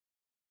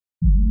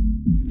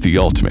the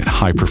ultimate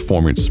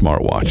high-performance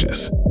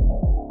smartwatches.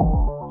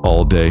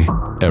 All day,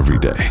 every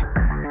day.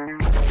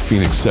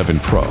 fēnix 7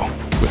 Pro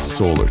with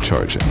solar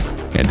charging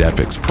and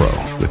epix Pro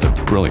with a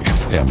brilliant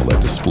AMOLED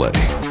display.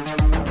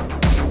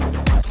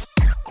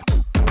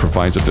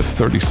 Provides up to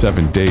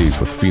 37 days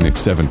with fēnix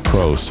 7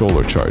 Pro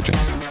solar charging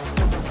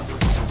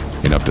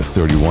and up to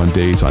 31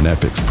 days on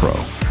epix Pro.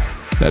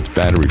 That's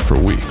battery for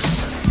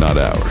weeks, not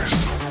hours.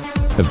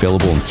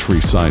 Available in 3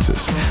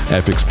 sizes,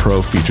 epix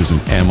Pro features an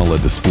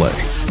AMOLED display,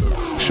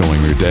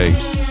 showing your day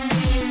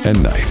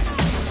and night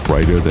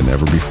brighter than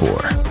ever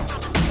before.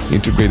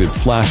 Integrated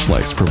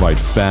flashlights provide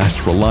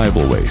fast,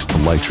 reliable ways to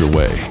light your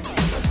way.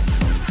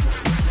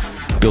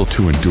 Built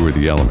to endure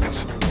the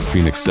elements,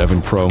 fēnix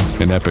 7 Pro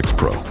and epix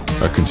Pro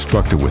are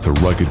constructed with a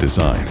rugged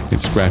design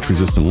and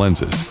scratch-resistant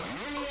lenses,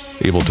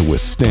 able to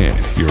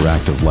withstand your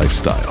active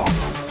lifestyle.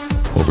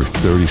 Over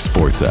 30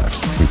 sports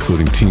apps,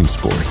 including team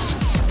sports,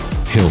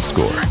 hill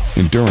score,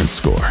 endurance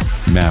score,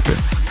 mapping,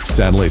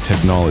 satellite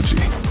technology,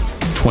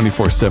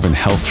 24/7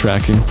 health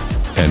tracking,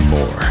 and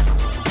more.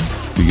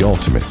 The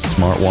ultimate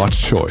smartwatch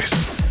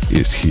choice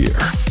is here.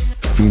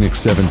 fēnix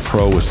 7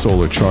 Pro with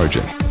solar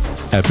charging,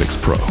 epix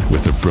Pro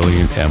with a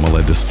brilliant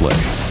AMOLED display,